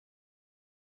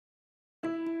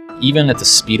even at the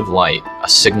speed of light, a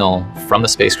signal from the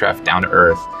spacecraft down to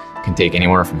Earth can take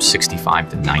anywhere from 65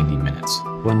 to 90 minutes.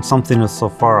 When something is so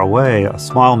far away, a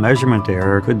small measurement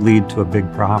error could lead to a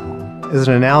big problem. As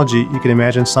an analogy, you can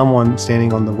imagine someone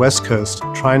standing on the West Coast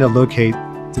trying to locate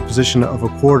the position of a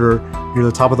quarter near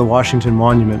the top of the Washington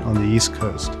Monument on the East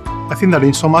Coast. I think that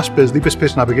in some aspects, deep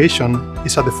space navigation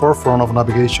is at the forefront of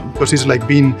navigation, because it's like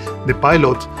being the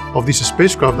pilot of this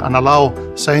spacecraft and allow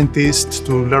scientists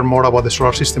to learn more about the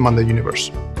solar system and the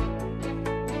universe.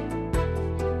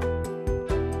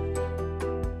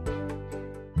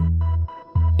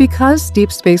 Because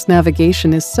deep space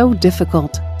navigation is so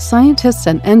difficult, scientists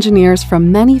and engineers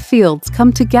from many fields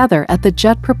come together at the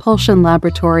Jet Propulsion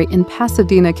Laboratory in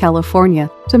Pasadena, California,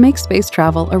 to make space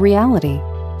travel a reality.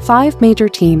 5 major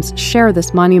teams share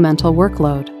this monumental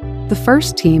workload. The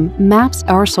first team maps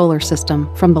our solar system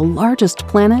from the largest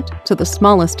planet to the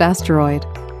smallest asteroid.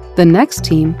 The next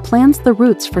team plans the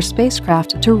routes for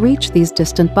spacecraft to reach these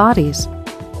distant bodies.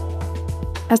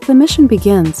 As the mission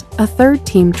begins, a third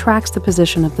team tracks the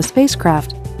position of the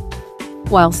spacecraft,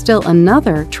 while still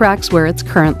another tracks where it's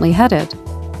currently headed.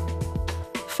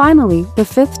 Finally, the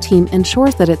 5th team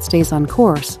ensures that it stays on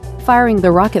course, firing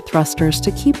the rocket thrusters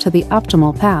to keep to the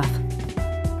optimal path.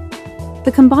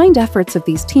 The combined efforts of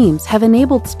these teams have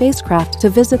enabled spacecraft to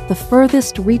visit the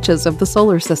furthest reaches of the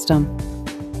solar system.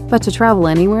 But to travel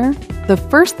anywhere, the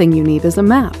first thing you need is a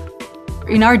map.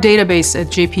 In our database at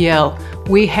JPL,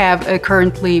 we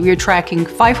are tracking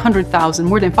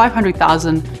more than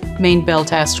 500,000 main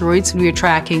belt asteroids. We are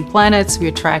tracking planets, we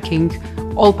are tracking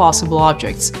all possible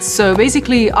objects. So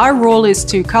basically, our role is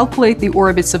to calculate the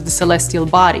orbits of the celestial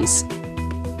bodies.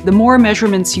 The more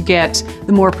measurements you get,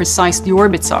 the more precise the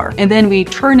orbits are. And then we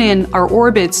turn in our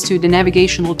orbits to the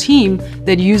navigational team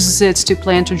that uses it to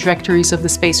plan trajectories of the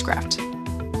spacecraft.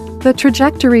 The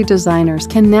trajectory designers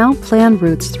can now plan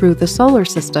routes through the solar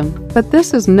system, but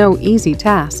this is no easy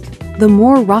task. The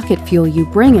more rocket fuel you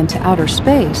bring into outer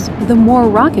space, the more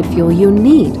rocket fuel you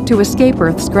need to escape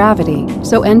Earth's gravity.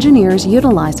 So engineers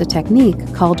utilize a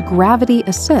technique called gravity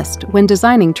assist when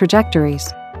designing trajectories.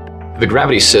 The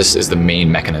gravity assist is the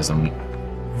main mechanism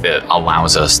that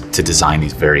allows us to design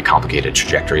these very complicated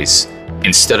trajectories.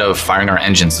 Instead of firing our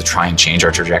engines to try and change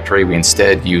our trajectory, we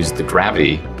instead use the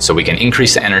gravity so we can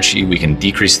increase the energy, we can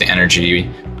decrease the energy,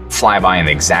 fly by in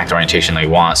the exact orientation that we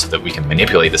want so that we can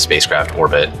manipulate the spacecraft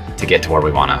orbit to get to where we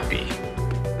want to be.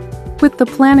 With the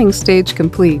planning stage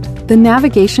complete, the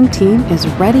navigation team is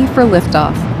ready for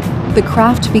liftoff. The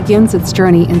craft begins its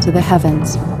journey into the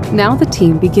heavens. Now the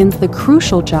team begins the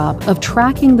crucial job of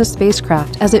tracking the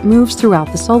spacecraft as it moves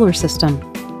throughout the solar system.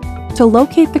 To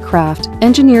locate the craft,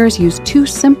 engineers use 2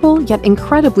 simple yet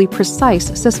incredibly precise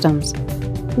systems.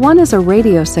 One is a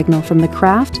radio signal from the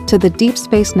craft to the deep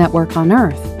space network on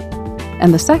Earth,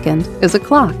 and the second is a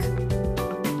clock.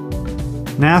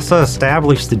 NASA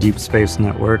established the Deep Space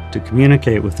Network to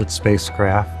communicate with its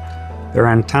spacecraft. Their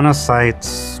antenna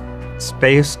sites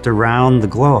spaced around the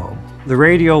globe. The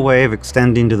radio wave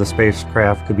extending to the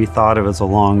spacecraft could be thought of as a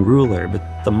long ruler,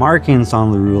 but the markings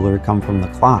on the ruler come from the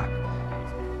clock.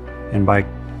 And by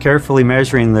carefully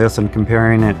measuring this and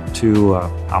comparing it to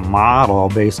a model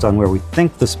based on where we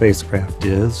think the spacecraft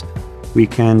is, we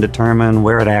can determine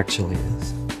where it actually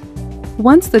is.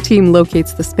 Once the team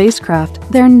locates the spacecraft,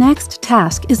 their next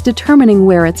task is determining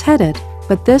where it's headed,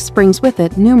 but this brings with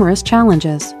it numerous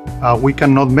challenges. We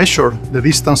cannot measure the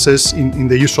distances in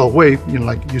the usual way,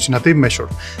 like using a tape measure.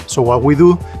 So what we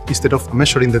do, instead of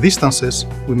measuring the distances,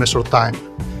 we measure time.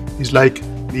 It's like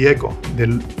the echo.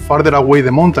 The farther away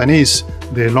the mountain is,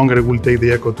 the longer it will take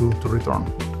the echo to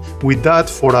return. With that,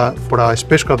 for a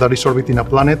spacecraft that is orbiting a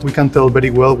planet, we can tell very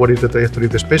well what is the trajectory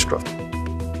of the spacecraft.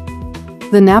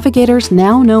 The navigators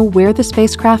now know where the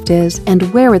spacecraft is and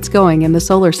where it's going in the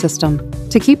solar system.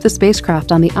 To keep the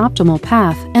spacecraft on the optimal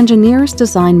path, engineers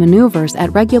design maneuvers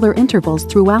at regular intervals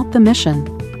throughout the mission.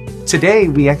 Today,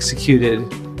 we executed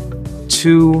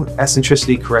 2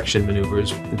 eccentricity correction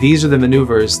maneuvers. These are the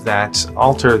maneuvers that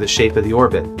alter the shape of the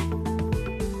orbit.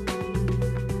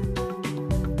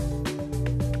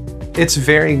 It's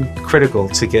very critical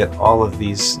to get all of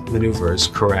these maneuvers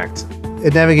correct.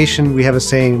 In navigation, we have a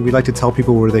saying, we like to tell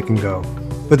people where they can go.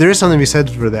 But there is something to be said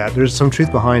for that. There's some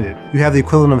truth behind it. You have the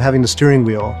equivalent of having the steering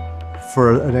wheel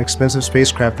for an expensive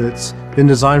spacecraft that's been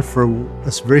designed for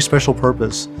a very special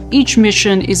purpose. Each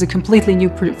mission is a completely new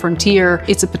frontier.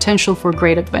 It's a potential for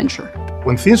great adventure.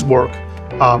 When things work,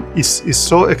 it's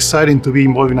so exciting to be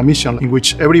involved in a mission in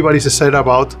which everybody's excited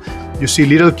about. You see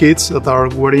little kids that are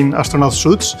wearing astronaut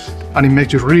suits, and it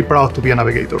makes you really proud to be a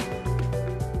navigator.